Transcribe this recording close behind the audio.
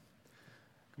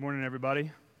Morning,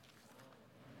 everybody.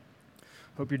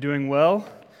 Hope you're doing well.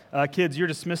 Kids, you're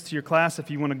dismissed to your class if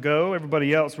you want to go.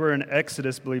 Everybody else, we're in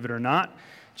Exodus, believe it or not.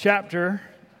 Chapter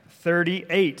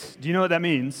 38. Do you know what that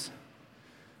means?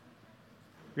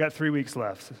 We got 3 weeks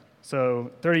left. So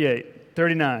 38,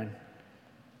 39,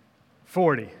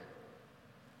 40.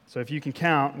 So if you can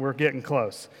count, we're getting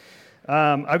close.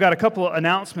 I've got a couple of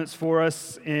announcements for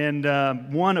us, and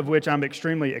one of which I'm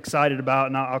extremely excited about,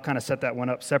 and I'll kind of set that one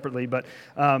up separately. But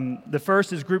the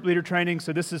first is group leader training.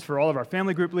 So this is for all of our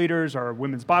family group leaders, our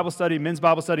women's Bible study, men's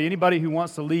Bible study, anybody who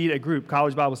wants to lead a group,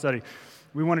 college Bible study.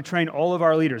 We want to train all of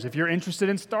our leaders. If you're interested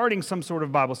in starting some sort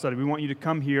of Bible study, we want you to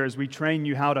come here as we train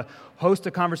you how to host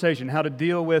a conversation, how to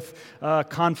deal with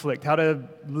conflict, how to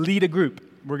lead a group.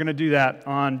 We're going to do that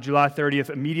on July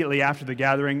 30th, immediately after the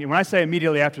gathering. And when I say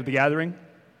immediately after the gathering,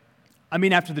 I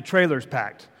mean after the trailer's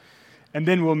packed. And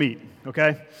then we'll meet,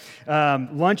 okay?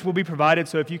 Lunch will be provided,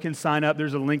 so if you can sign up,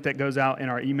 there's a link that goes out in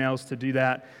our emails to do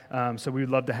that. So we would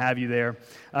love to have you there.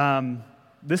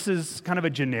 This is kind of a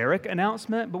generic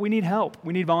announcement, but we need help.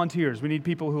 We need volunteers. We need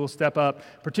people who will step up,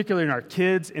 particularly in our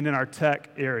kids and in our tech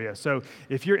area. So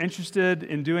if you're interested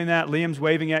in doing that, Liam's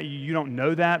waving at you. You don't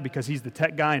know that because he's the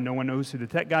tech guy, and no one knows who the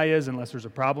tech guy is unless there's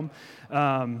a problem.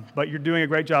 But you're doing a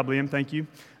great job, Liam. Thank you.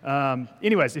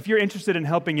 Anyways, if you're interested in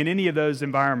helping in any of those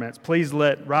environments, please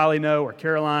let Riley know or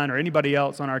Caroline or anybody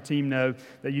else on our team know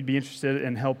that you'd be interested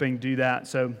in helping do that.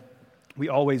 So we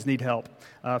always need help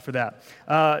for that.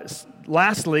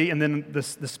 Lastly, and then the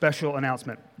special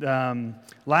announcement.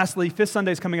 Lastly, Fifth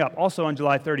Sunday is coming up, also on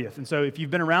July 30th. And so if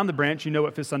you've been around the branch, you know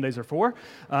what Fifth Sundays are for.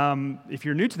 If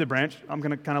you're new to the branch, I'm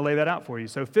going to kind of lay that out for you.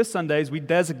 So Fifth Sundays, we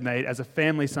designate as a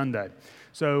family Sunday.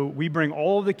 So we bring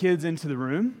all of the kids into the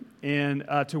room and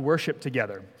to worship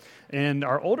together. And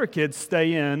our older kids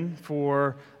stay in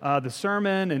for the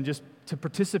sermon and just to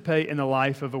participate in the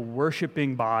life of a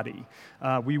worshiping body.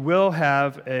 We will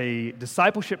have a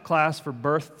discipleship class for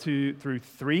birth through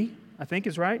 3, I think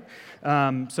is right.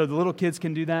 So the little kids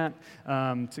can do that,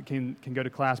 can go to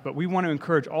class. But we want to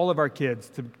encourage all of our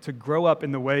kids to grow up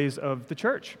in the ways of the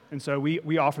church. And so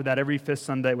we offer that every fifth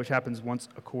Sunday, which happens once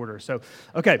a quarter. So,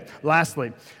 okay,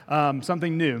 lastly,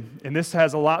 something new. And this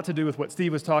has a lot to do with what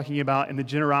Steve was talking about and the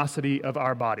generosity of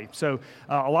our body. So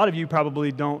a lot of you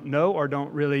probably don't know or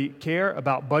don't really care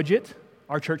about budget.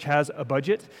 Our church has a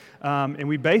budget, and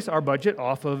we base our budget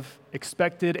off of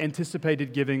expected,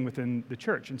 anticipated giving within the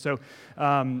church. And so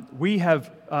we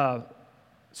have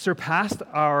surpassed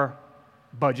our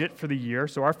budget for the year.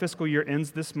 So our fiscal year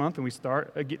ends this month, and we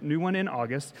start a new one in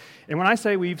August. And when I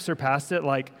say we've surpassed it,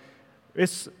 like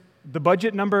the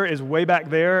budget number is way back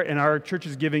there, and our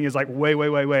church's giving is like way, way,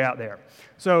 way, way out there.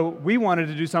 So we wanted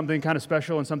to do something kind of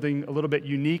special and something a little bit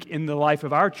unique in the life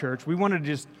of our church. We wanted to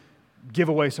just give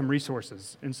away some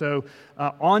resources. And so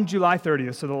on July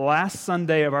 30th, so the last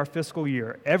Sunday of our fiscal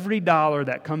year, every dollar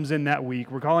that comes in that week,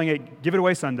 we're calling it Give It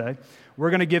Away Sunday, we're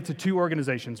going to give to 2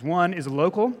 organizations. One is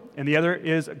local, and the other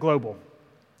is global.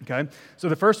 Okay, so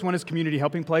the first one is Community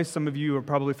Helping Place. Some of you are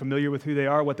probably familiar with who they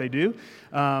are, what they do.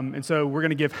 And so we're going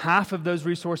to give half of those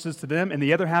resources to them, and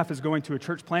the other half is going to a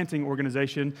church planting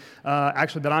organization,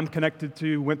 actually that I'm connected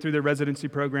to, went through their residency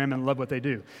program and love what they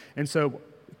do. And so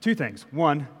 2 things.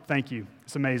 One, thank you.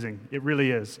 It's amazing. It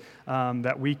really is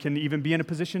that we can even be in a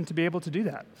position to be able to do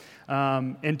that.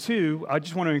 And 2, I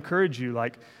just want to encourage you,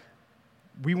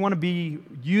 we want to be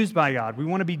used by God. We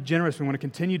want to be generous. We want to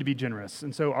continue to be generous.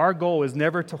 And so our goal is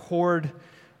never to hoard.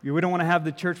 We don't want to have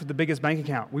the church with the biggest bank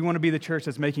account. We want to be the church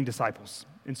that's making disciples.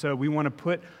 And so we want to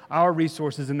put our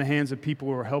resources in the hands of people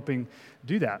who are helping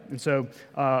do that. And so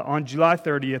on July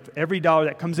 30th, every dollar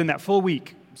that comes in that full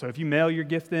week, so if you mail your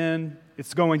gift in,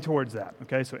 it's going towards that,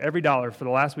 okay? So every dollar for the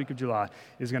last week of July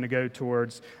is going to go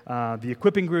towards the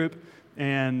equipping group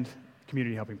and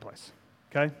Community Helping Place,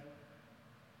 okay?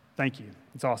 Thank you.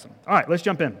 It's awesome. All right, let's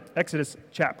jump in. Exodus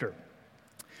chapter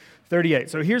 38.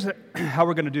 So here's how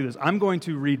we're going to do this. I'm going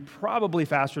to read probably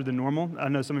faster than normal. I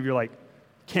know some of you are like,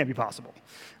 can't be possible.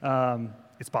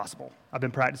 It's possible. I've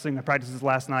been practicing. I practiced this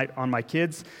last night on my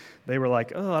kids. They were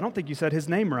like, oh, I don't think you said his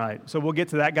name right. So we'll get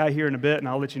to that guy here in a bit, and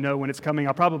I'll let you know when it's coming.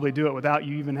 I'll probably do it without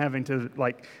you even having to,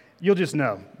 you'll just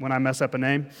know when I mess up a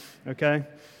name, okay?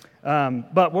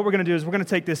 But what we're going to do is we're going to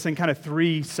take this in kind of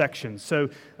 3 sections. So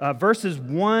verses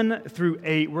 1 through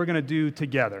 8 we're going to do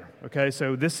together. Okay,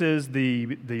 so this is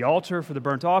the altar for the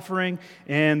burnt offering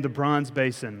and the bronze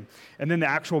basin. And then the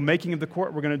actual making of the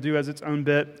court we're going to do as its own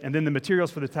bit. And then the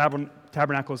materials for the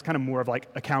tabernacle is kind of more of like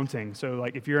accounting. So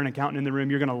like if you're an accountant in the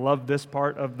room, you're going to love this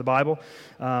part of the Bible.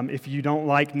 If you don't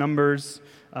like numbers,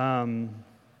 don't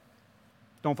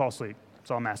fall asleep. That's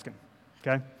all I'm asking.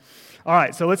 Okay? All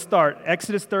right, so let's start.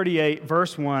 Exodus 38,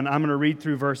 verse 1. I'm going to read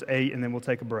through verse 8, and then we'll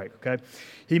take a break, okay?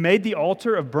 He made the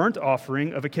altar of burnt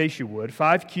offering of acacia wood.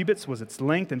 5 cubits was its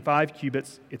length, and 5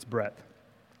 cubits its breadth.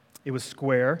 It was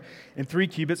square, and 3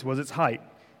 cubits was its height.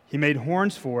 He made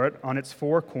horns for it on its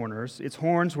 4 corners. Its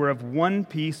horns were of one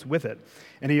piece with it,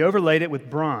 and he overlaid it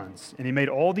with bronze. And he made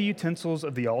all the utensils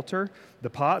of the altar, the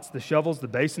pots, the shovels, the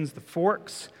basins, the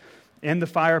forks, and the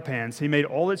fire pans. He made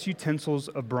all its utensils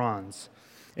of bronze.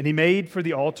 And he made for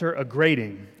the altar a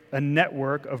grating, a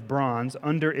network of bronze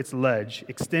under its ledge,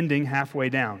 extending halfway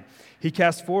down. He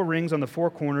cast 4 rings on the 4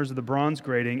 corners of the bronze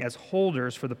grating as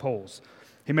holders for the poles.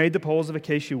 He made the poles of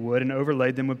acacia wood and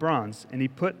overlaid them with bronze. And he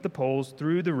put the poles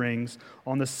through the rings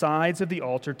on the sides of the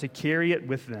altar to carry it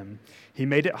with them. He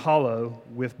made it hollow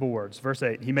with boards. Verse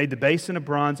 8, he made the basin of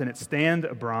bronze and its stand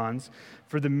of bronze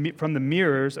from the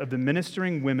mirrors of the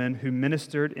ministering women who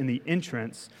ministered in the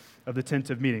entrance of the tent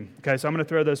of meeting. Okay, so I'm going to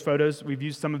throw those photos. We've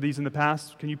used some of these in the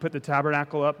past. Can you put the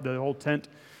tabernacle up, the whole tent?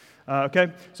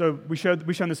 Okay, so we've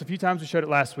shown this a few times. We showed it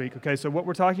last week. Okay, so what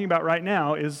we're talking about right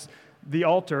now is the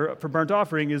altar for burnt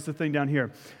offering is the thing down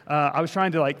here. I was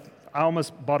trying to I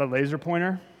almost bought a laser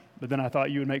pointer, but then I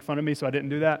thought you would make fun of me, so I didn't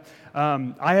do that.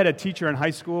 I had a teacher in high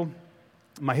school,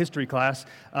 my history class,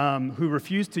 who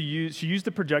refused to she used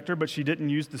the projector, but she didn't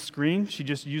use the screen. She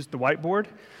just used the whiteboard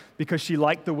because she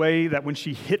liked the way that when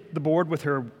she hit the board with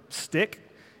her stick,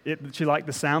 she liked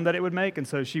the sound that it would make, and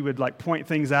so she would point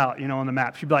things out, on the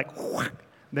map. She'd be like,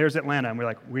 there's Atlanta, and we're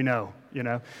like, we know,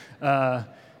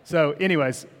 So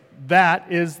anyways,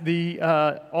 that is the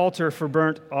altar for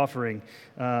burnt offering.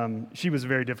 She was a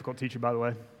very difficult teacher, by the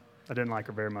way. I didn't like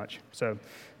her very much. So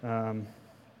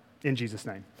in Jesus'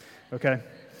 name, okay?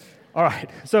 All right,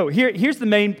 so here's the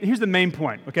main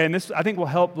point, okay? And this, I think, will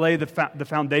help lay the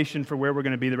foundation for where we're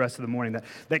going to be the rest of the morning,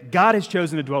 that God has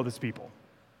chosen to dwell with his people.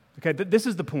 Okay, this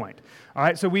is the point. All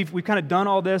right, so we've kind of done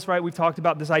all this, right? We've talked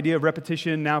about this idea of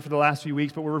repetition now for the last few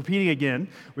weeks, but we're repeating again.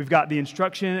 We've got the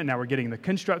instruction, and now we're getting the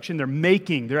construction.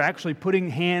 They're actually putting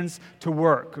hands to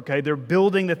work, okay? They're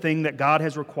building the thing that God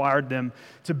has required them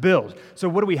to build. So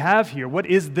what do we have here? What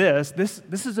is this?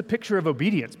 This is a picture of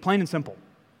obedience, plain and simple.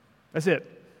 That's it.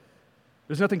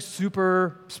 There's nothing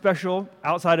super special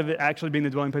outside of it actually being the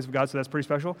dwelling place of God, so that's pretty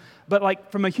special. But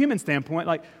from a human standpoint,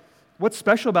 what's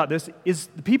special about this is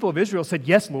the people of Israel said,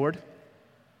 yes, Lord.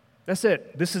 That's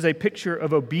it. This is a picture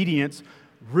of obedience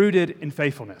rooted in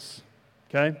faithfulness.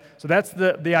 Okay? So that's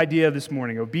the idea of this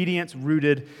morning, obedience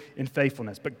rooted in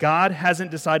faithfulness. But God hasn't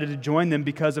decided to join them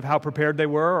because of how prepared they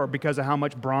were or because of how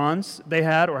much bronze they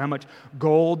had or how much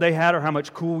gold they had or how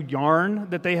much cool yarn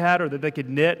that they had or that they could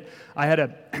knit. I had a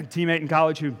teammate in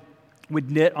college who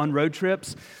would knit on road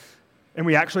trips, and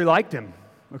we actually liked him.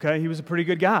 Okay, he was a pretty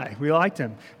good guy. We liked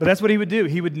him. But that's what he would do.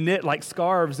 He would knit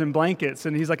scarves and blankets,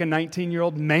 and he's like a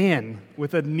 19-year-old man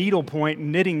with a needlepoint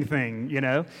knitting thing,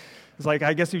 It's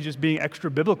I guess he was just being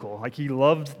extra biblical. He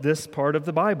loved this part of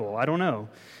the Bible. I don't know.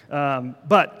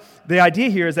 But the idea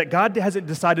here is that God hasn't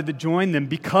decided to join them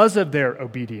because of their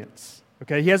obedience.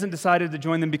 Okay, he hasn't decided to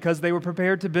join them because they were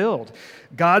prepared to build.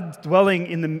 God dwelling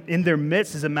in their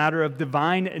midst is a matter of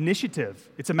divine initiative.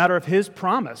 It's a matter of his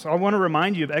promise. I want to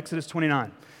remind you of Exodus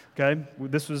 29. Okay,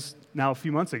 this was now a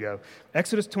few months ago.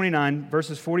 Exodus 29,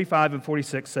 verses 45 and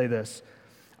 46 say this: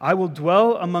 I will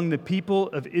dwell among the people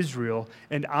of Israel,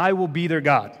 and I will be their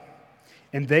God.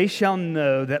 And they shall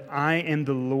know that I am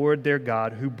the Lord their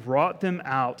God, who brought them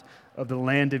out of the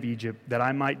land of Egypt, that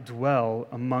I might dwell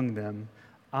among them.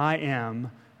 I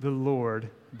am the Lord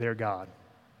their God.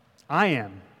 I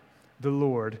am the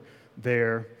Lord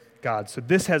their God. So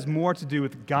this has more to do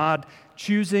with God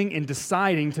choosing and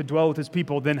deciding to dwell with his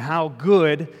people than how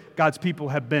good God's people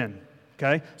have been.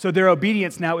 Okay? So their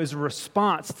obedience now is a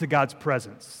response to God's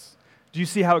presence. Do you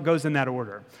see how it goes in that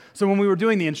order? So when we were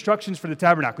doing the instructions for the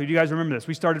tabernacle, do you guys remember this?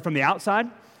 We started from the outside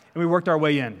and we worked our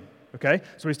way in. Okay,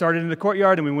 so we started in the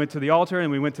courtyard, and we went to the altar,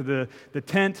 and we went to the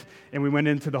tent, and we went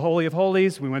into the Holy of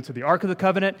Holies, we went to the Ark of the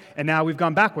Covenant, and now we've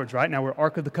gone backwards, right? Now we're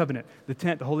Ark of the Covenant, the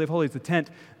tent, the Holy of Holies, the tent,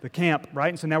 the camp, right?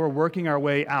 And so now we're working our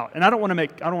way out. And I don't want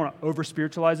to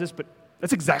over-spiritualize this, but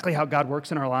that's exactly how God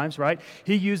works in our lives, right?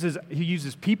 He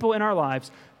uses people in our lives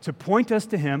to point us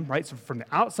to him, right? So from the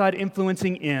outside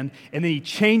influencing in, and then he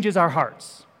changes our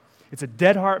hearts. It's a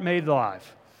dead heart made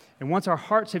alive. And once our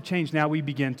hearts have changed, now we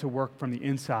begin to work from the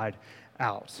inside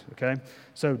out, okay?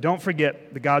 So don't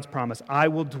forget the God's promise. I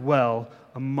will dwell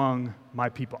among my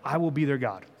people. I will be their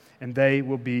God, and they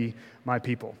will be my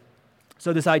people.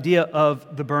 So this idea of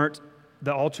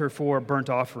the altar for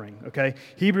burnt offering, okay?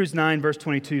 Hebrews 9, verse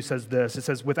 22 says this. It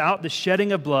says, without the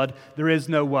shedding of blood, there is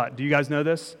no what? Do you guys know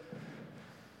this?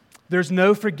 There's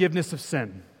no forgiveness of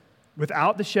sin.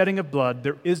 Without the shedding of blood,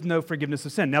 there is no forgiveness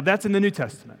of sin. Now, that's in the New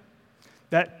Testament.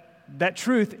 That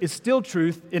truth is still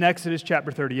truth in Exodus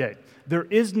chapter 38. There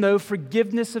is no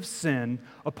forgiveness of sin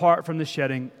apart from the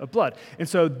shedding of blood. And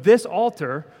so this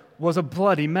altar was a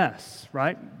bloody mess,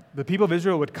 right? The people of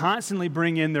Israel would constantly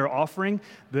bring in their offering.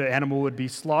 The animal would be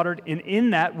slaughtered, and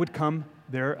in that would come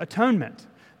their atonement.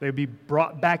 They would be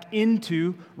brought back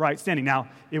into right standing. Now,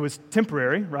 it was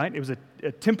temporary, right? It was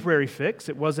a temporary fix.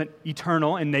 It wasn't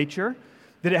eternal in nature.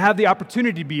 Did it have the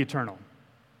opportunity to be eternal?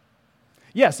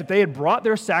 Yes, if they had brought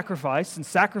their sacrifice and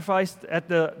sacrificed at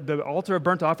the altar of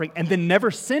burnt offering and then never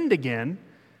sinned again,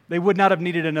 they would not have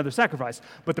needed another sacrifice.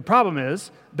 But the problem is,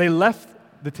 they left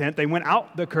the tent, they went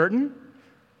out the curtain,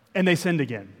 and they sinned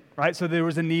again, right? So there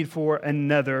was a need for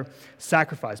another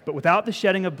sacrifice. But without the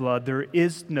shedding of blood, there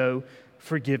is no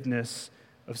forgiveness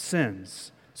of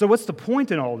sins. So what's the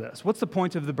point in all this? What's the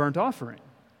point of the burnt offering?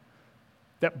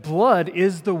 That blood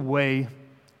is the way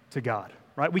to God,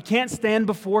 right? We can't stand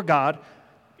before God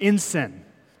in sin.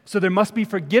 So there must be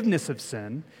forgiveness of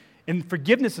sin. And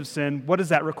forgiveness of sin, what does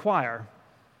that require?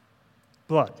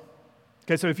 Blood.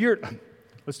 Okay, so if you're,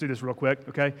 let's do this real quick,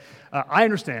 okay? I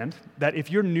understand that if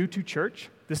you're new to church,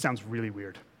 this sounds really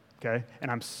weird, okay?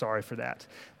 And I'm sorry for that.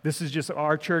 This is just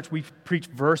our church. We preach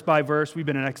verse by verse. We've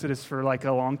been in Exodus for like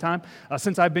a long time,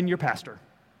 since I've been your pastor,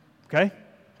 okay?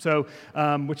 So,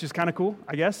 which is kind of cool,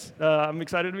 I guess. I'm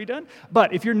excited to be done.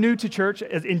 But if you're new to church,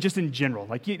 just in general,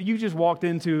 like you just walked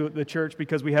into the church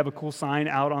because we have a cool sign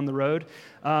out on the road,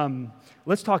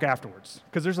 let's talk afterwards.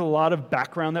 Because there's a lot of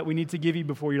background that we need to give you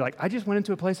before you're like, I just went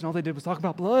into a place and all they did was talk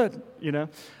about blood, you know.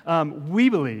 We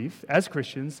believe, as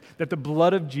Christians, that the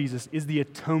blood of Jesus is the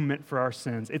atonement for our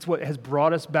sins. It's what has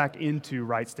brought us back into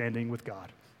right standing with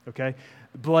God, okay?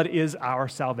 Blood is our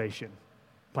salvation,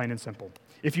 plain and simple.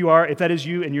 If that is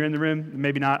you and you're in the room,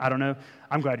 maybe not, I don't know,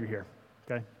 I'm glad you're here,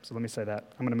 okay? So let me say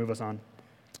that. I'm going to move us on,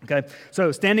 okay?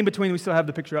 So standing between, we still have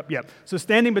the picture up? Yeah. So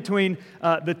standing between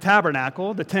the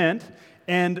tabernacle, the tent,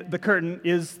 and the curtain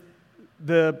is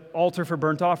the altar for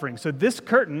burnt offering. So this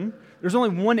curtain, there's only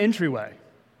one entryway,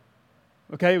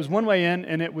 okay? It was one way in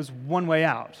and it was one way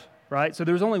out, right? So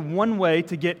there was only one way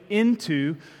to get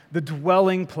into the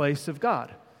dwelling place of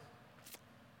God.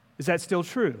 Is that still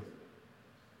true?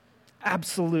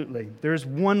 Absolutely. There is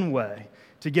one way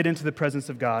to get into the presence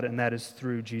of God, and that is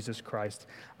through Jesus Christ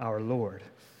our Lord.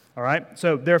 All right?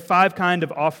 So there are 5 kinds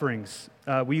of offerings.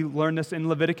 We learned this in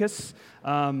Leviticus.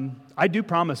 I do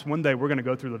promise one day we're going to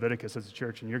go through Leviticus as a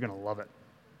church, and you're going to love it.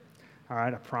 All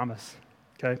right? I promise.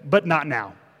 Okay? But not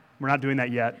now. We're not doing that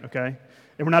yet, okay?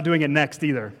 And we're not doing it next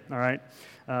either, all right?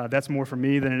 That's more for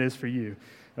me than it is for you.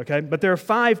 Okay, but there are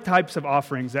 5 types of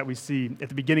offerings that we see at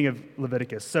the beginning of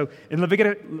Leviticus. So in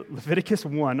Leviticus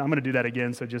 1, I'm going to do that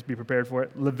again, so just be prepared for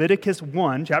it. Leviticus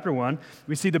 1, chapter 1,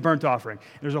 we see the burnt offering.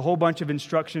 There's a whole bunch of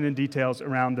instruction and details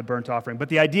around the burnt offering. But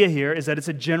the idea here is that it's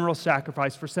a general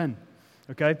sacrifice for sin.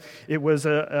 Okay, it was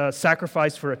a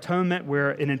sacrifice for atonement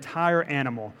where an entire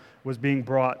animal was being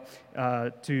brought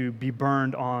to be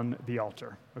burned on the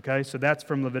altar. Okay, so that's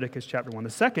from Leviticus chapter 1. The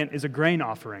second is a grain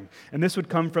offering, and this would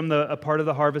come from a part of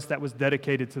the harvest that was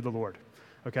dedicated to the Lord.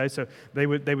 Okay, so they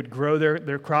would grow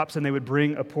their crops and they would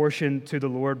bring a portion to the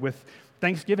Lord with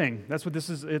thanksgiving. That's what this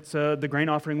is. It's the grain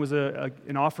offering was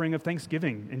an offering of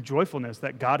thanksgiving and joyfulness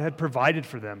that God had provided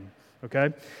for them.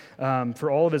 Okay, for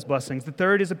all of his blessings. The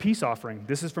third is a peace offering.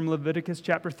 This is from Leviticus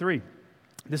chapter 3.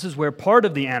 This is where part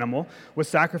of the animal was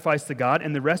sacrificed to God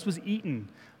and the rest was eaten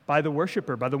by the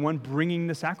worshiper, by the one bringing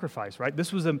the sacrifice, right?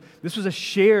 This was a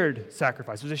shared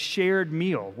sacrifice. It was a shared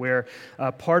meal where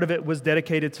part of it was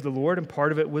dedicated to the Lord and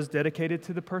part of it was dedicated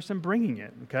to the person bringing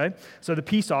it, okay? So the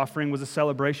peace offering was a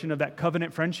celebration of that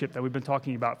covenant friendship that we've been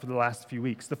talking about for the last few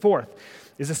weeks. The fourth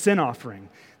is a sin offering.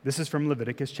 This is from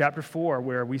Leviticus chapter 4,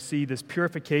 where we see this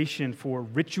purification for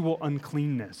ritual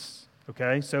uncleanness.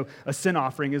 Okay, so a sin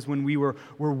offering is when we're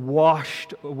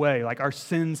washed away, like our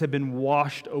sins have been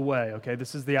washed away. Okay,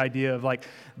 this is the idea of like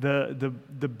the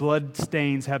blood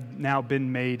stains have now been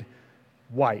made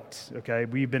white. Okay,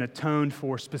 we've been atoned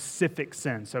for specific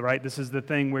sins. So right, this is the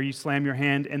thing where you slam your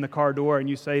hand in the car door and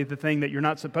you say the thing that you're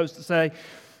not supposed to say.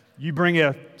 You bring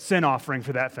a sin offering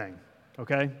for that thing.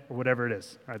 Okay, or whatever it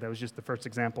is. All right, that was just the first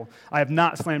example. I have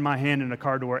not slammed my hand in a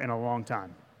car door in a long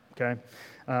time. Okay.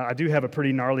 I do have a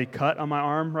pretty gnarly cut on my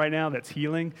arm right now that's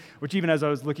healing, which even as I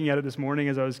was looking at it this morning,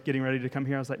 as I was getting ready to come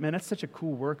here, I was like, man, that's such a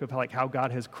cool work of how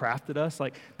God has crafted us.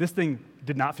 Like, this thing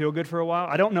did not feel good for a while.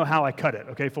 I don't know how I cut it,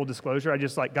 okay, full disclosure. I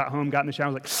just got home, got in the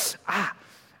shower, was like, ah,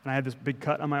 and I had this big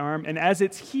cut on my arm. And as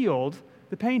it's healed,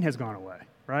 the pain has gone away,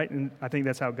 right? And I think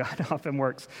that's how God often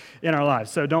works in our lives.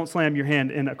 So don't slam your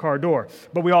hand in a car door.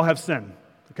 But we all have sin.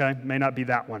 Okay, may not be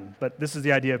that one, but this is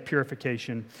the idea of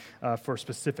purification for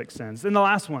specific sins. Then the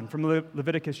last one from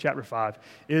Leviticus chapter 5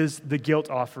 is the guilt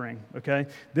offering, okay?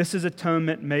 This is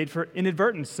atonement made for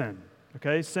inadvertent sin,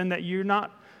 okay? Sin that you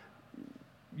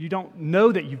don't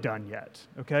know that you've done yet,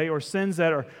 okay? Or sins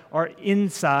that are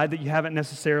inside that you haven't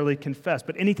necessarily confessed.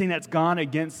 But anything that's gone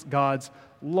against God's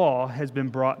law has been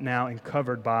brought now and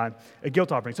covered by a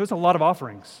guilt offering. So it's a lot of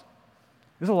offerings.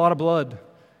 There's a lot of blood.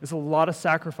 It's a lot of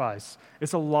sacrifice.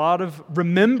 It's a lot of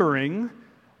remembering,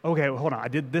 okay, well, hold on, I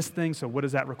did this thing, so what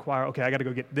does that require? Okay, I got to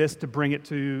go get this to bring it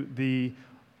to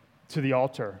the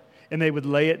altar. And they would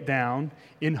lay it down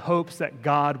in hopes that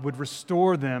God would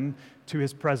restore them to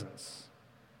his presence.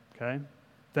 Okay?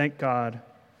 Thank God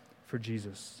for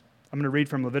Jesus. I'm going to read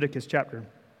from Leviticus chapter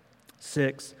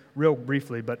 6 real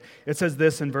briefly, but it says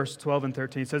this in verse 12 and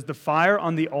 13. It says, "The fire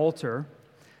on the altar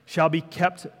shall be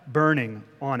kept burning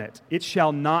on it. It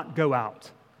shall not go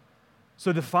out."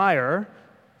 So the fire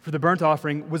for the burnt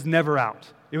offering was never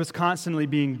out. It was constantly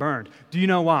being burned. Do you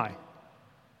know why?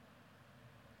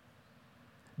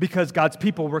 Because God's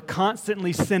people were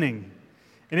constantly sinning.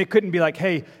 And it couldn't be like,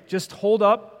 hey, just hold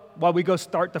up while we go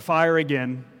start the fire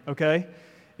again, okay?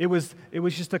 It was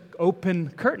just an open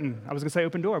curtain. I was going to say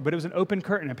open door, but it was an open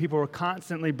curtain, and people were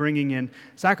constantly bringing in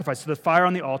sacrifice. So the fire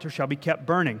on the altar shall be kept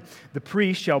burning. The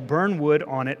priest shall burn wood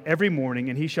on it every morning,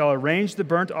 and he shall arrange the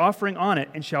burnt offering on it,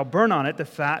 and shall burn on it the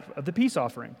fat of the peace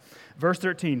offering. Verse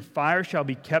 13, fire shall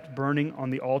be kept burning on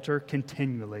the altar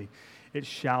continually. It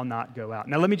shall not go out.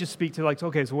 Now let me just speak to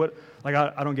okay, so what, I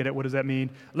don't get it. What does that mean?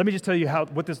 Let me just tell you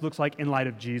what this looks like in light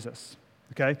of Jesus.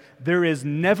 Okay? There is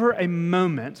never a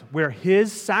moment where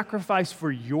his sacrifice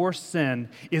for your sin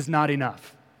is not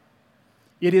enough.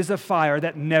 It is a fire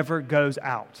that never goes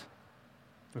out.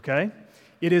 Okay?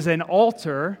 It is an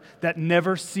altar that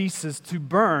never ceases to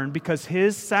burn because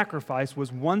his sacrifice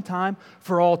was one time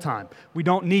for all time. We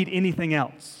don't need anything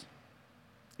else.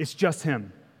 It's just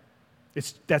him.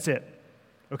 That's it.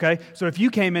 Okay? So if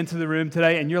you came into the room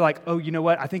today and you're like, oh, you know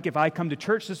what? I think if I come to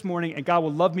church this morning and God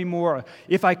will love me more, or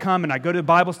if I come and I go to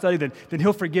Bible study, then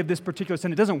he'll forgive this particular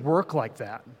sin. It doesn't work like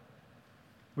that.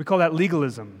 We call that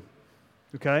legalism.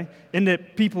 Okay? And the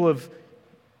people of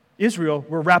Israel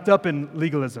were wrapped up in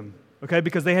legalism. Okay?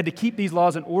 Because they had to keep these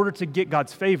laws in order to get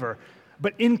God's favor.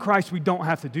 But in Christ, we don't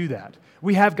have to do that.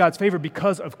 We have God's favor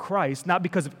because of Christ, not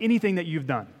because of anything that you've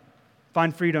done.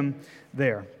 Find freedom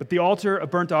there. But the altar of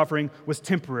burnt offering was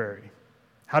temporary.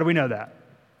 How do we know that?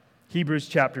 Hebrews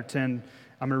chapter 10,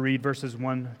 I'm going to read verses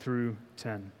 1 through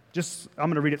 10. I'm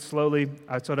going to read it slowly.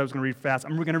 I thought I was going to read fast.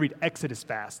 I'm going to read Exodus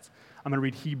fast. I'm going to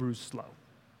read Hebrews slow.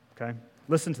 Okay?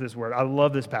 Listen to this word. I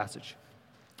love this passage.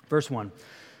 Verse 1.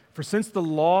 For since the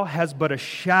law has but a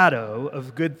shadow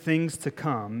of good things to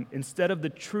come, instead of the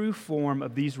true form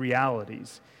of these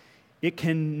realities, it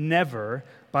can never,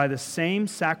 by the same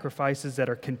sacrifices that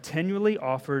are continually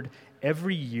offered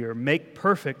every year, make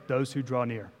perfect those who draw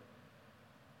near.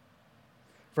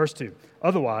 Verse 2,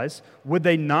 otherwise, would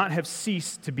they not have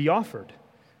ceased to be offered,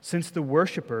 since the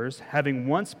worshipers, having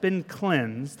once been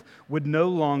cleansed, would no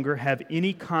longer have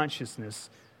any consciousness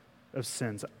of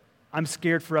sins? I'm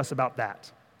scared for us about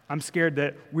that. I'm scared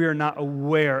that we are not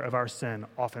aware of our sin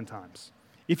oftentimes.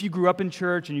 If you grew up in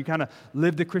church and you kind of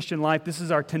lived the Christian life, this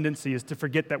is our tendency, is to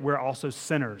forget that we're also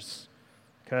sinners,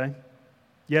 okay?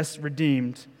 Yes,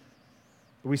 redeemed,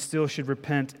 but we still should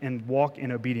repent and walk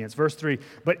in obedience. Verse 3,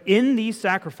 but in these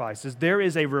sacrifices there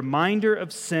is a reminder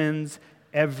of sins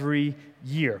every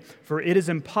year, for it is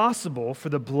impossible for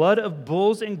the blood of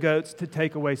bulls and goats to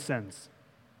take away sins.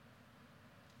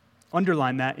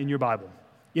 Underline that in your Bible.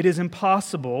 It is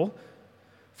impossible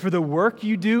for the work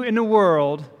you do in the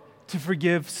world to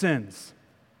forgive sins.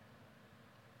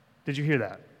 Did you hear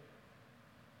that?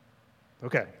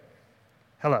 Okay.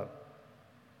 Hello.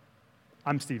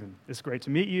 I'm Stephen. It's great to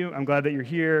meet you. I'm glad that you're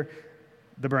here.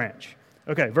 The branch.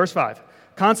 Okay, verse 5.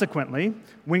 Consequently,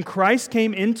 when Christ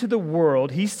came into the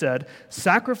world, he said,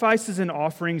 sacrifices and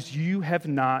offerings you have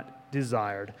not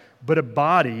desired, but a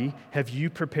body have you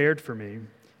prepared for me.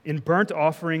 In burnt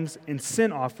offerings and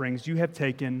sin offerings you have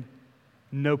taken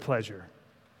no pleasure.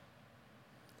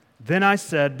 Then I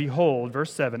said, behold,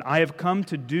 verse 7, I have come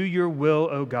to do your will,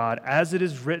 O God, as it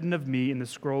is written of me in the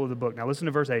scroll of the book. Now listen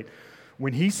to verse 8.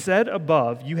 When he said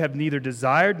above, you have neither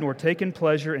desired nor taken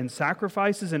pleasure in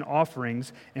sacrifices and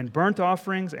offerings and burnt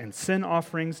offerings and sin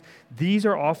offerings, these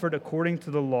are offered according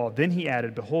to the law. Then he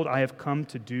added, behold, I have come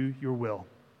to do your will.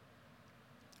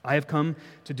 I have come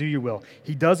to do your will.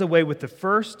 He does away with the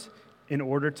first in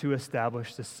order to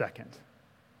establish the second.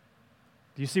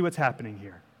 Do you see what's happening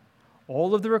here?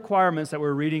 All of the requirements that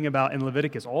we're reading about in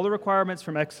Leviticus, all the requirements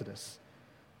from Exodus,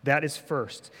 That is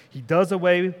first. He does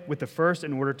away with the first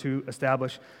in order to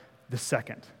establish the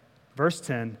second. Verse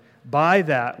 10, by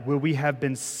that will we have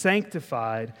been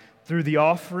sanctified through the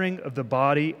offering of the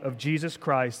body of Jesus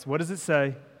Christ. What does it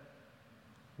say?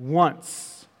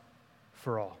 Once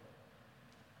for all.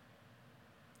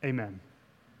 Amen.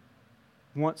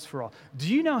 Once for all.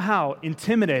 Do you know how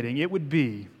intimidating it would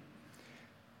be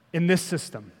in this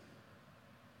system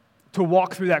to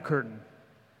walk through that curtain?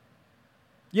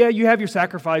 Yeah, you have your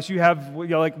sacrifice. You have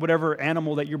like whatever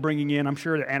animal that you're bringing in. I'm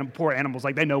sure the poor animals,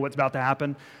 like they know what's about to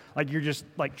happen. Like you're just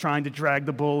like trying to drag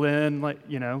the bull in. Like,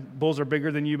 bulls are bigger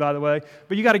than you, by the way.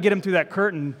 But you got to get him through that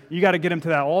curtain. You got to get him to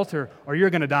that altar, or you're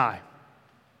going to die.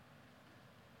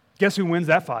 Guess who wins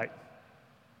that fight?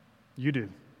 You do.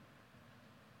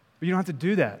 But you don't have to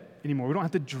do that anymore. We don't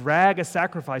have to drag a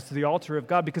sacrifice to the altar of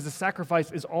God because the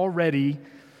sacrifice is already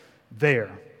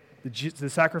there. The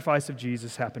sacrifice of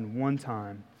Jesus happened one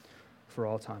time for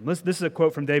all time. This is a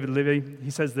quote from David Livy.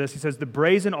 He says this. He says, the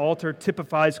brazen altar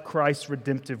typifies Christ's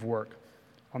redemptive work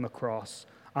on the cross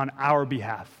on our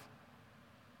behalf.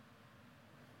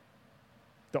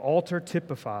 The altar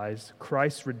typifies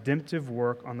Christ's redemptive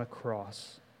work on the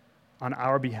cross on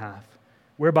our behalf,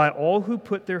 whereby all who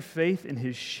put their faith in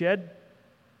his shed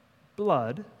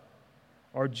blood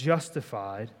are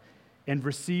justified and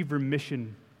receive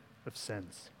remission of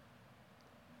sins.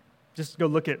 Just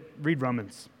go read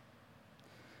Romans.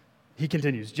 He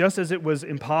continues, just as it was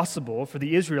impossible for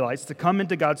the Israelites to come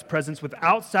into God's presence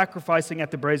without sacrificing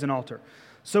at the brazen altar,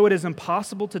 so it is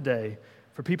impossible today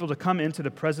for people to come into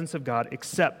the presence of God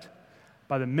except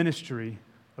by the ministry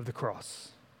of the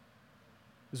cross.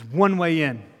 There's one way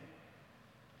in.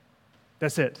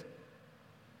 That's it.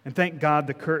 And thank God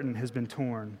the curtain has been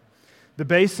torn. The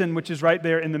basin, which is right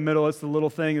there in the middle, it's the little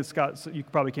thing. You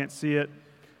probably can't see it,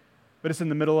 but it's in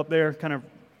the middle up there,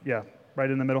 right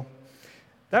in the middle.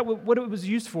 What it was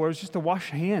used for was just to wash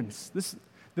hands.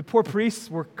 The poor priests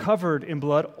were covered in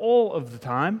blood all of the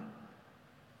time.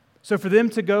 So for them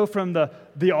to go from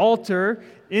the altar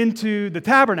into the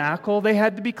tabernacle, they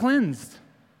had to be cleansed.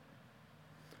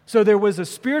 So there was a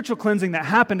spiritual cleansing that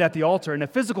happened at the altar and a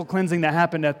physical cleansing that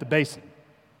happened at the basin.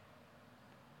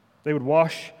 They would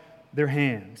wash their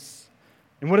hands.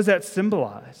 And what does that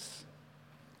symbolize?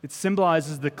 It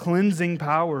symbolizes the cleansing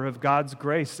power of God's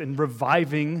grace in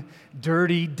reviving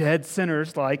dirty, dead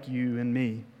sinners like you and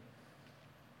me.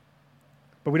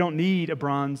 But we don't need a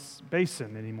bronze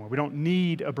basin anymore. We don't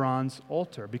need a bronze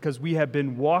altar because we have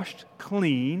been washed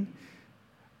clean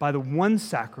by the one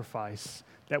sacrifice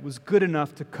that was good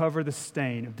enough to cover the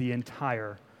stain of the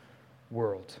entire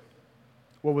world.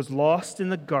 What was lost in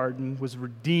the garden was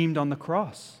redeemed on the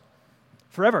cross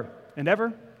forever and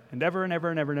ever and ever and ever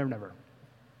and ever and ever and ever.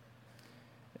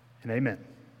 And amen.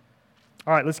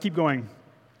 All right, let's keep going.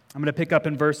 I'm going to pick up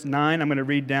in verse 9. I'm going to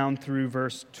read down through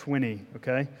verse 20,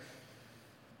 okay?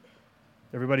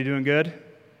 Everybody doing good?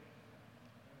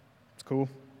 It's cool.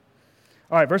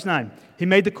 All right, verse 9. He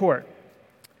made the court.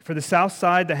 For the south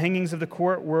side, the hangings of the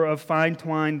court were of fine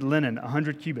twined linen,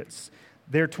 100 cubits.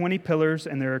 Their 20 pillars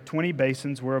and their 20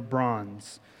 basins were of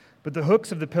bronze. But the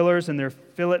hooks of the pillars and their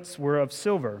fillets were of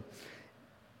silver.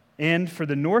 And for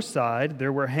the north side,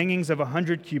 there were hangings of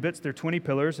 100 cubits. Their 20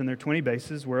 pillars and their 20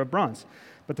 bases were of bronze.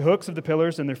 But the hooks of the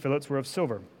pillars and their fillets were of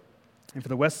silver. And for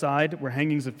the west side were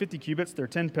hangings of 50 cubits. Their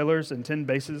 10 pillars and 10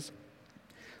 bases.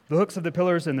 The hooks of the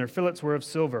pillars and their fillets were of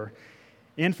silver.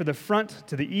 And for the front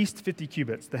to the east, 50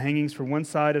 cubits. The hangings for one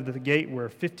side of the gate were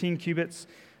 15 cubits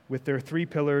with their 3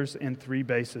 pillars and 3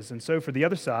 bases. And so for the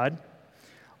other side,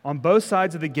 on both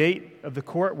sides of the gate of the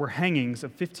court were hangings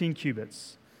of 15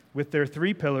 cubits with their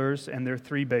 3 pillars and their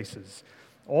 3 bases.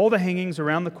 All the hangings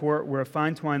around the court were of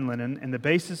fine twined linen, and the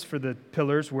bases for the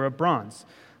pillars were of bronze.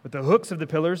 But the hooks of the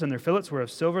pillars and their fillets were of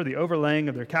silver. The overlaying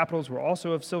of their capitals were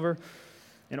also of silver.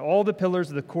 And all the pillars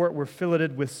of the court were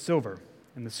filleted with silver.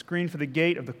 And the screen for the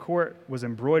gate of the court was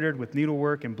embroidered with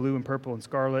needlework in blue and purple and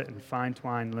scarlet and fine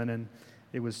twined linen.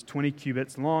 It was 20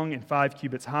 cubits long and 5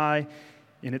 cubits high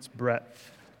in its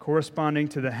breadth, corresponding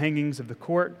to the hangings of the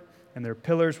court, and their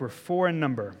pillars were 4 in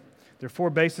number. Their 4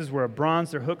 bases were of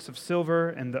bronze, their hooks of silver,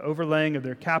 and the overlaying of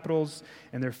their capitals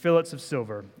and their fillets of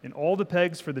silver. And all the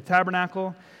pegs for the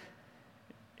tabernacle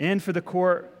and for the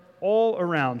court all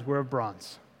around were of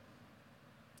bronze.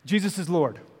 Jesus is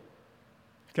Lord.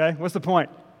 Okay, what's the point,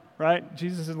 right?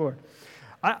 Jesus is Lord.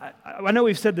 I know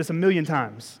we've said this a million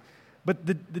times, but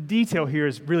the detail here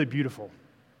is really beautiful,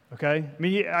 okay? I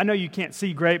mean, I know you can't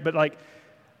see great, but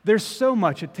there's so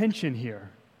much attention here.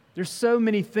 There's so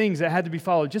many things that had to be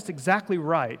followed just exactly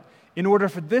right in order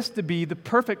for this to be the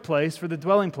perfect place for the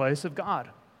dwelling place of God.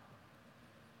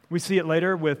 We see it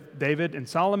later with David and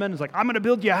Solomon. It's like, I'm going to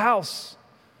build you a house.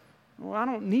 Well, I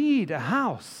don't need a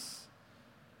house.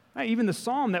 Right, even the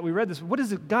psalm that we read this, what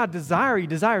does God desire? He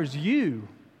desires you.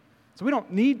 So we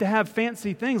don't need to have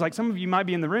fancy things. Like some of you might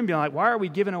be in the room being like, why are we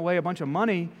giving away a bunch of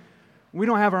money? We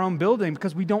don't have our own building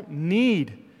because we don't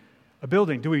need a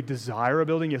building. Do we desire a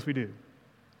building? Yes, we do.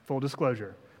 Full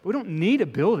disclosure. But we don't need a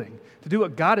building to do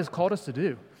what God has called us to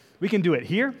do. We can do it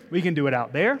here. We can do it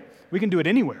out there. We can do it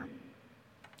anywhere.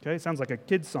 Okay, it sounds like a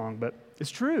kid's song, but it's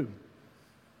true.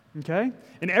 Okay?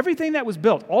 And everything that was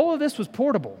built, all of this was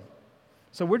portable.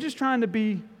 So we're just trying to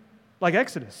be like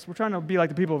Exodus. We're trying to be like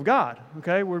the people of God.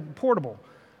 Okay? We're portable,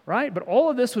 right? But all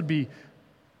of this would be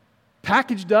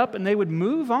packaged up and they would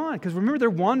move on. Because remember, they're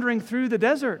wandering through the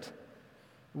desert.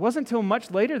 It wasn't until much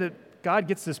later that God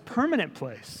gets this permanent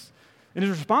place. And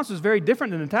his response was very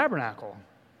different than the tabernacle,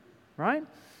 right?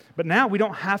 But now we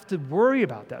don't have to worry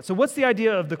about that. So what's the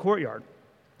idea of the courtyard?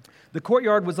 The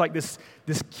courtyard was like this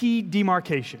key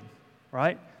demarcation,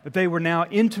 right? That they were now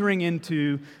entering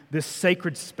into this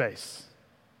sacred space,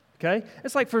 okay?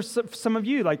 It's like for some of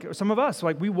you, like some of us,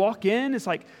 like we walk in, it's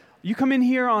like you come in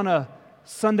here on a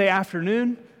Sunday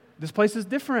afternoon, this place is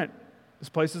different. This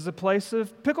place is a place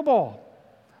of pickleball.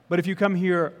 But if you come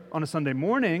here on a Sunday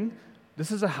morning,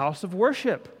 this is a house of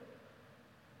worship,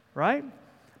 right?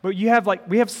 But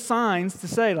we have signs to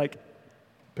say like,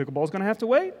 pickleball's going to have to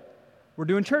wait. We're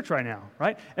doing church right now,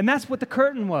 right? And that's what the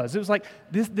curtain was. It was like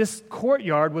this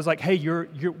courtyard was like, hey,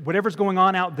 whatever's going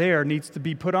on out there needs to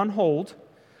be put on hold.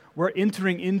 We're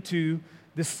entering into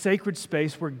this sacred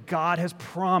space where God has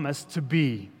promised to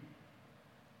be.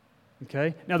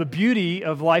 Okay? Now, the beauty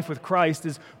of life with Christ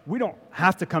is we don't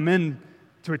have to come in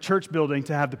to a church building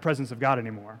to have the presence of God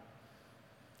anymore.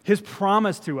 His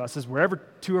promise to us is wherever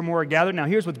two or more are gathered. Now,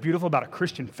 here's what's beautiful about a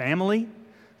Christian family.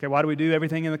 Okay, why do we do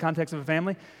everything in the context of a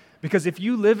family? Because if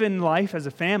you live in life as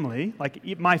a family, like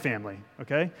my family,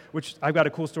 okay, which I've got a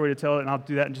cool story to tell, and I'll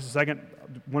do that in just a second,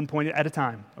 one point at a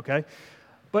time, okay?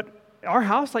 But our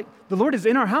house, like the Lord is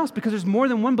in our house because there's more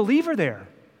than one believer there.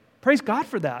 Praise God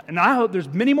for that. And I hope there's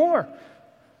many more.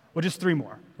 Well, just 3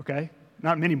 more, okay?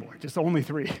 Not many more, just only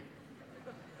 3.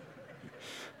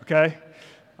 Okay?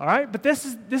 All right? But this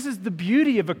is the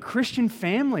beauty of a Christian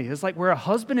family. It's like where a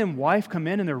husband and wife come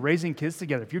in and they're raising kids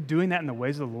together. If you're doing that in the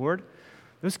ways of the Lord,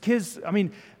 those kids, I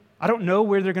mean, I don't know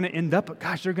where they're going to end up, but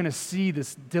gosh, they're going to see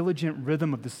this diligent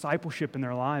rhythm of discipleship in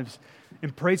their lives.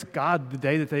 And praise God the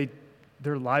day that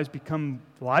their lives become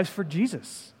lives for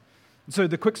Jesus. So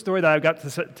the quick story that I've got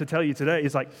to tell you today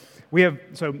is like, we have a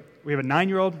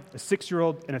 9-year-old, a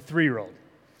 6-year-old, and a 3-year-old.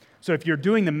 So if you're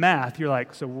doing the math, you're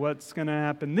like, so what's going to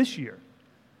happen this year?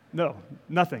 No,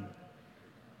 nothing.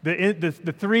 The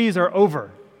 3s are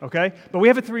over, okay? But we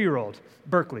have a 3-year-old,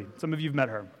 Berkeley. Some of you have met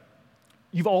her.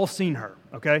 You've all seen her,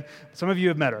 okay? Some of you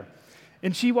have met her.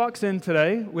 And she walks in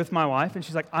today with my wife, and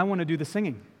she's like, I want to do the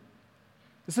singing.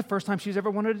 This is the first time she's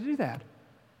ever wanted to do that.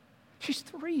 She's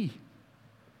 3.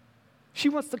 She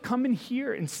wants to come in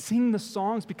here and sing the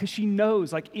songs because she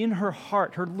knows, like in her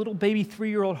heart, her little baby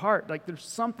 3-year-old heart, like there's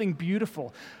something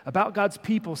beautiful about God's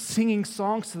people singing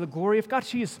songs to the glory of God.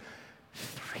 She is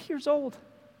 3 years old.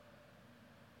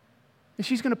 And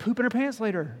she's going to poop in her pants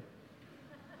later.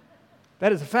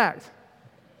 That is a fact.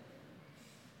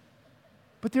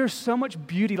 But there's so much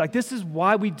beauty. Like this is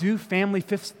why we do family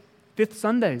fifth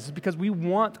Sundays, is because we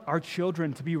want our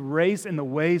children to be raised in the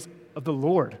ways of the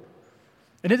Lord.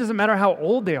 And it doesn't matter how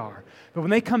old they are. But when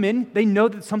they come in, they know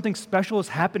that something special is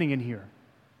happening in here.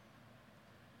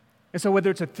 And so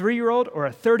whether it's a 3-year-old or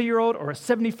a 30-year-old or a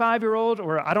 75-year-old,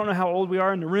 or I don't know how old we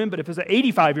are in the room, but if it's an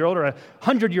 85-year-old or a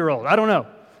 100-year-old, I don't know.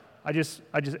 I just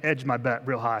edged my bet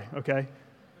real high, okay?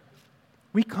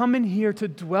 We come in here to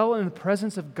dwell in the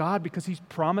presence of God because He's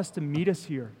promised to meet us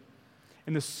here.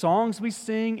 And the songs we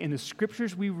sing and the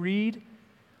scriptures we read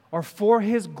are for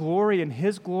His glory and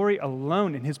His glory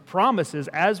alone. And His promises,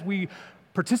 as we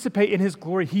participate in His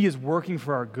glory, He is working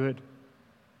for our good.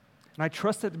 And I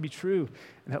trust that to be true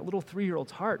in that little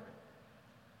 3-year-old's heart.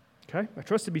 Okay? I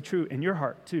trust it to be true in your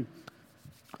heart too.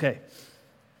 Okay.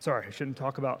 Sorry, I shouldn't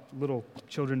talk about little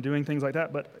children doing things like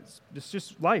that, but it's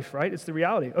just life, right? It's the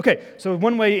reality. Okay, so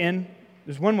one way in,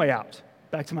 there's one way out.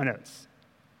 Back to my notes.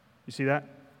 You see that?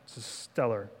 It's a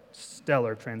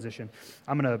stellar transition.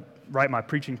 I'm going to write my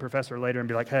preaching professor later and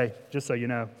be like, hey, just so you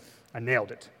know, I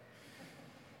nailed it.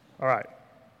 All right.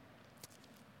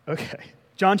 Okay,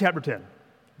 John chapter 10,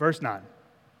 verse 9.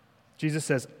 Jesus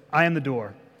says, I am the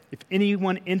door. If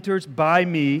anyone enters by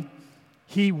me,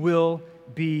 he will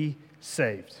be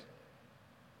saved.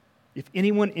 If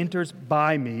anyone enters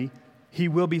by me, he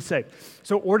will be saved.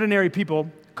 So ordinary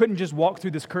people couldn't just walk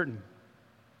through this curtain.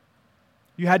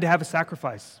 you had to have a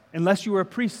sacrifice, unless you were a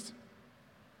priest.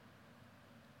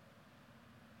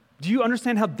 Do you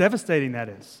understand how devastating that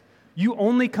is? You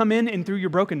only come in and through your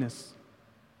brokenness.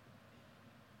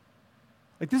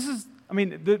 Like this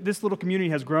little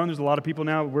community has grown. There's a lot of people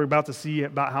now. We're about to see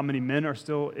about how many men are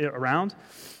still around.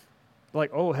 Like,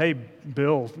 oh, hey,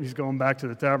 Bill, he's going back to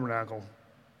the tabernacle.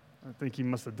 I think he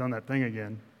must have done that thing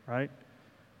again, right?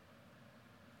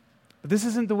 But this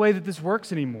isn't the way that this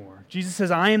works anymore. Jesus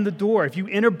says, I am the door. If you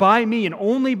enter by me and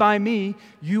only by me,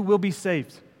 you will be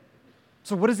saved.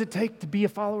 So what does it take to be a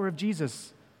follower of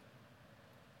Jesus?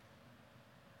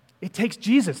 It takes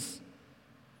Jesus.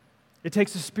 It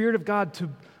takes the Spirit of God to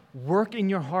work in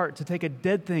your heart, to take a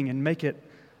dead thing and make it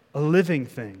a living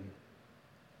thing.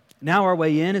 Now our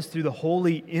way in is through the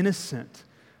holy, innocent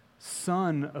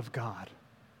Son of God.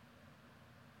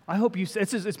 I hope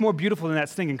it's more beautiful than that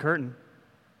stinging curtain.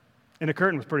 And the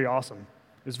curtain was pretty awesome.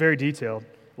 It was very detailed.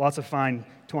 Lots of fine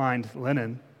twined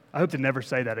linen. I hope to never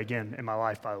say that again in my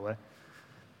life, by the way.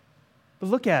 But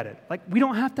look at it. Like, we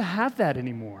don't have to have that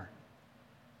anymore.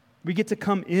 We get to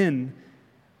come in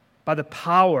by the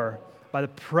power, by the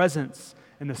presence,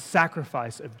 and the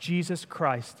sacrifice of Jesus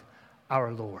Christ,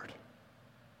 our Lord.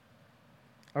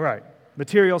 All right,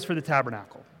 materials for the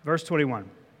tabernacle. Verse 21.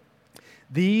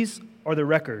 These are the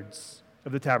records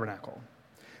of the tabernacle.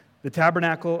 The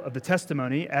tabernacle of the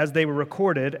testimony, as they were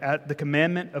recorded at the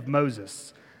commandment of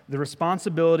Moses, the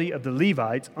responsibility of the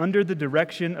Levites under the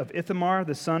direction of Ithamar,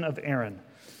 the son of Aaron,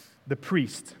 the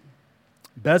priest.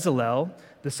 Bezalel,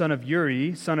 the son of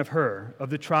Uri, son of Hur, of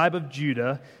the tribe of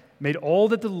Judah, made all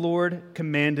that the Lord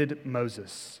commanded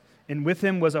Moses. And with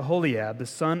him was Aholiab, the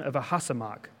son of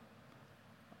Ahisamach.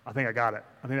 I think I got it.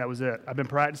 I think that was it. I've been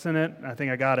practicing it, and I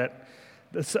think I got it.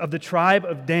 Of the tribe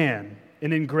of Dan,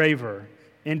 an engraver,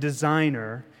 and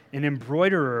designer, an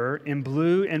embroiderer in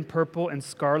blue and purple and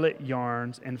scarlet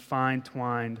yarns and fine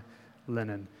twined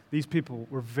linen. These people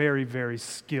were very, very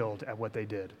skilled at what they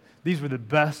did. These were the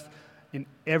best in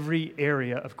every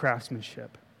area of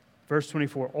craftsmanship. Verse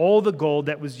 24, all the gold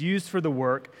that was used for the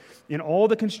work in all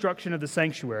the construction of the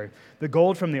sanctuary, the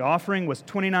gold from the offering was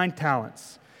 29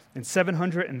 talents and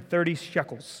 730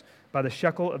 shekels by the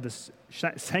shekel of the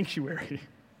sanctuary.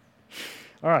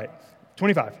 All right,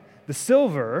 25. The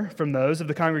silver from those of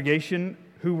the congregation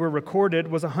who were recorded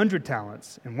was 100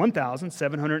 talents and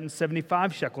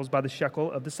 1,775 shekels by the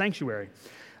shekel of the sanctuary.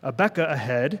 A bekah a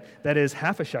head, that is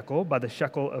half a shekel by the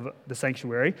shekel of the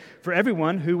sanctuary, for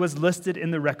everyone who was listed in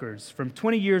the records, from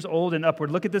 20 years old and upward.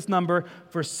 Look at this number,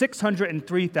 for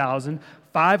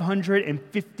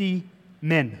 603,550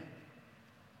 men.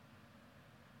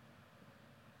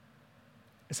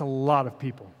 It's a lot of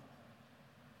people.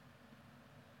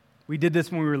 We did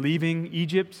this when we were leaving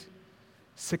Egypt,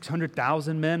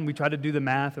 600,000 men. We tried to do the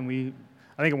math, and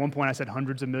I think at one point I said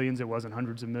hundreds of millions. It wasn't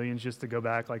hundreds of millions, just to go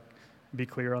back, be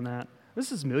clear on that.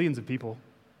 This is millions of people.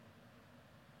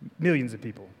 Millions of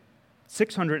people.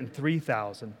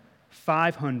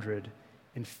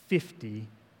 603,550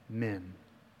 men.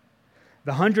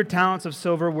 The 100 talents of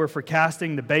silver were for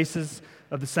casting the bases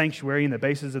of the sanctuary and the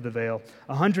bases of the veil.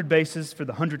 100 bases for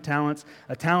the 100 talents,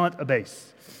 a talent a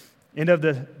base. And of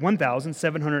the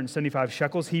 1,775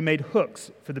 shekels, he made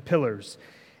hooks for the pillars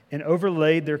and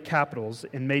overlaid their capitals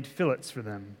and made fillets for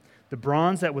them. The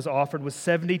bronze that was offered was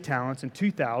 70 talents and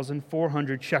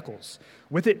 2,400 shekels.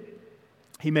 With it,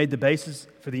 he made the bases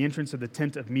for the entrance of the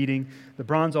tent of meeting, the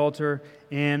bronze altar,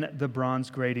 and the bronze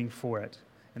grating for it.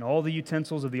 And all the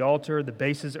utensils of the altar, the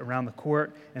bases around the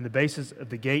court, and the bases of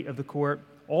the gate of the court,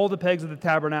 all the pegs of the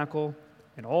tabernacle,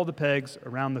 and all the pegs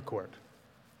around the court.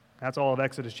 That's all of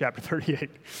Exodus chapter 38.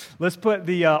 Let's put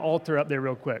the altar up there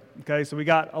real quick. Okay, so we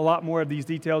got a lot more of these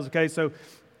details. Okay, so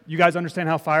you guys understand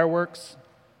how fire works?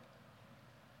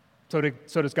 So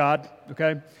does God,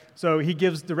 okay? So he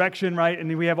gives direction, right? And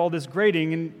then we have all this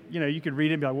grating, and you could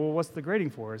read it and be like, well, what's the grating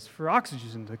for? It's for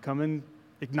oxygen to come and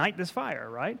ignite this fire,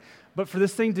 right? But for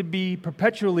this thing to be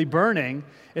perpetually burning,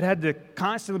 it had to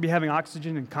constantly be having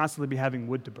oxygen and constantly be having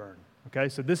wood to burn. Okay,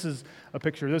 so this is a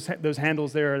picture. Those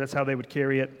handles there, that's how they would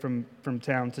carry it from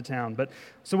town to town. But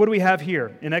so what do we have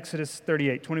here in Exodus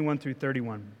 38, 21 through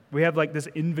 31? We have this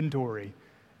inventory.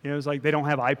 It's like they don't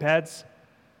have iPads.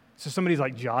 So somebody's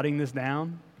jotting this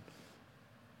down.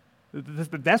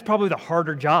 That's probably the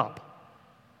harder job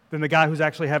than the guy who's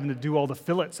actually having to do all the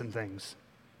fillets and things,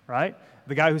 right?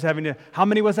 The guy who's having to, how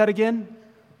many was that again?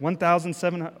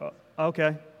 1,700,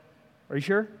 okay. Are you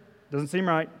sure? Doesn't seem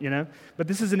right, But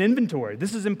this is an inventory.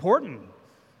 This is important,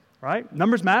 right?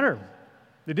 Numbers matter.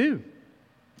 They do,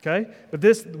 okay? But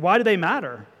why do they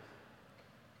matter?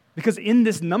 Because in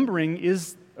this numbering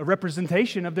is a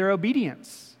representation of their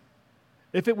obedience.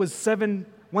 If it was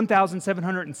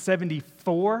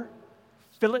 1,774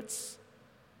 fillets,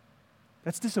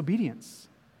 that's disobedience.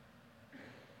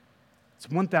 It's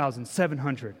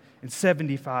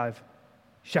 1,775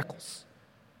 shekels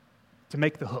to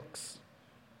make the hooks.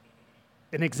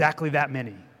 And exactly that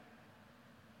many.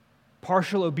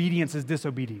 Partial obedience is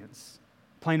disobedience,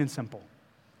 plain and simple.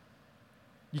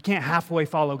 You can't halfway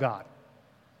follow God.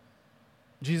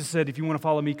 Jesus said, if you want to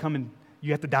follow me, come and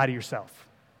you have to die to yourself.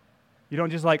 You don't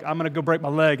just I'm going to go break my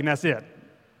leg and that's it.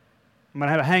 I'm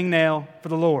going to have a hangnail for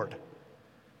the Lord.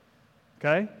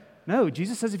 Okay? No,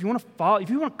 Jesus says if you want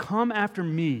to come after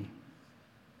me,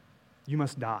 you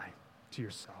must die to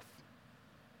yourself.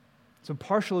 So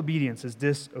partial obedience is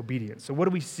disobedience. So what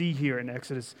do we see here in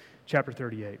Exodus chapter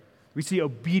 38? We see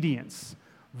obedience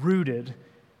rooted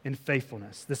in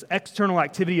faithfulness. This external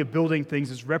activity of building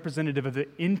things is representative of the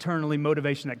internally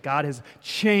motivation that God has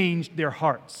changed their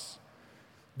hearts.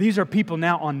 These are people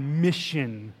now on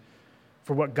mission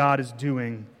for what God is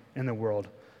doing in the world.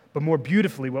 But more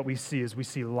beautifully, what we see is we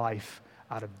see life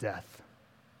out of death.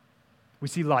 We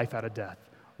see life out of death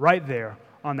right there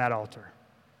on that altar.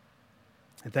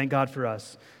 And thank God for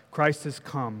us. Christ has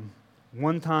come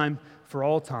one time for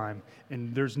all time,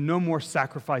 and there's no more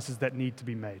sacrifices that need to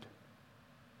be made.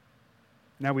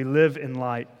 Now we live in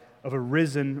light of a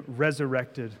risen,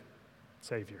 resurrected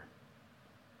Savior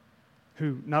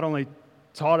who not only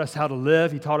taught us how to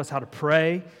live, he taught us how to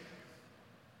pray,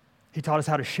 he taught us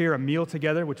how to share a meal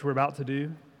together, which we're about to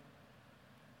do.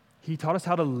 He taught us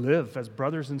how to live as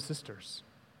brothers and sisters.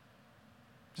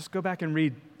 Just go back and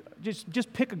read.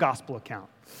 Just pick a gospel account,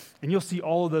 and you'll see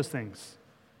all of those things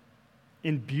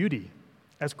in beauty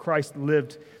as Christ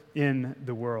lived in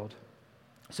the world.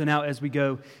 So now as we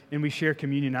go and we share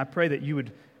communion, I pray that you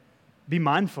would be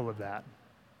mindful of that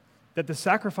the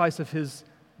sacrifice of his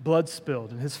blood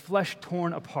spilled and his flesh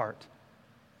torn apart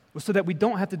was so that we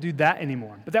don't have to do that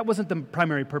anymore. But that wasn't the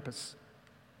primary purpose.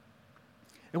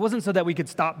 It wasn't so that we could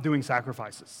stop doing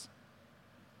sacrifices.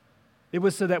 It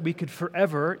was so that we could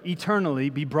forever, eternally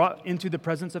be brought into the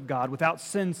presence of God without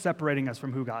sin separating us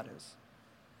from who God is.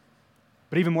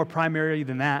 But even more primary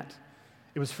than that,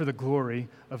 it was for the glory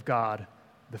of God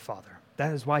the Father.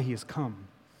 That is why he has come.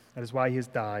 That is why he has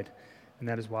died. And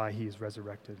that is why he is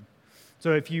resurrected.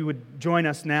 So if you would join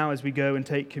us now as we go and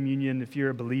take communion, if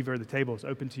you're a believer, the table is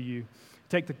open to you.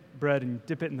 Take the bread and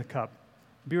dip it in the cup.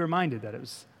 Be reminded that it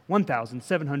was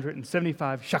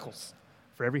 1,775 shekels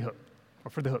for every hook, or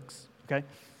for the hooks. Okay?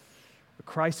 But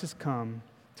Christ has come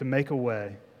to make a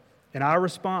way, and our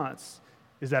response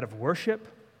is that of worship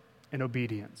and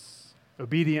obedience.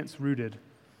 Obedience rooted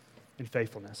in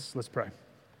faithfulness. Let's pray.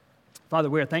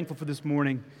 Father, we are thankful for this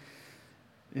morning,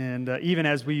 and even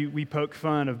as we poke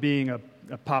fun of being a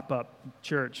pop-up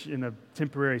church in a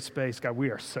temporary space, God, we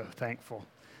are so thankful.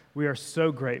 We are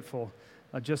so grateful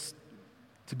just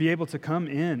to be able to come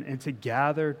in and to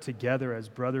gather together as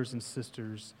brothers and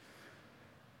sisters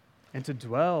and to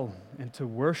dwell and to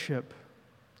worship.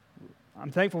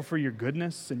 I'm thankful for your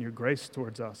goodness and your grace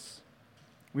towards us.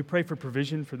 We pray for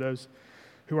provision for those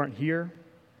who aren't here.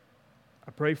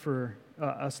 I pray for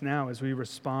us now as we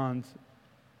respond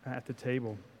at the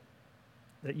table,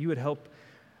 that you would help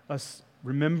us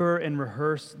remember and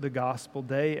rehearse the gospel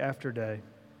day after day.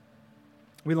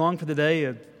 We long for the day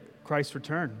of Christ's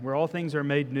return, where all things are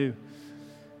made new,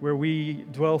 where we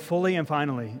dwell fully and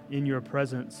finally in your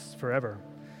presence forever.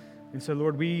 And so,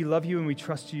 Lord, we love you and we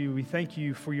trust you. We thank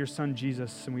you for your Son,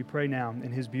 Jesus, and we pray now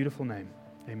in his beautiful name.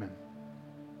 Amen.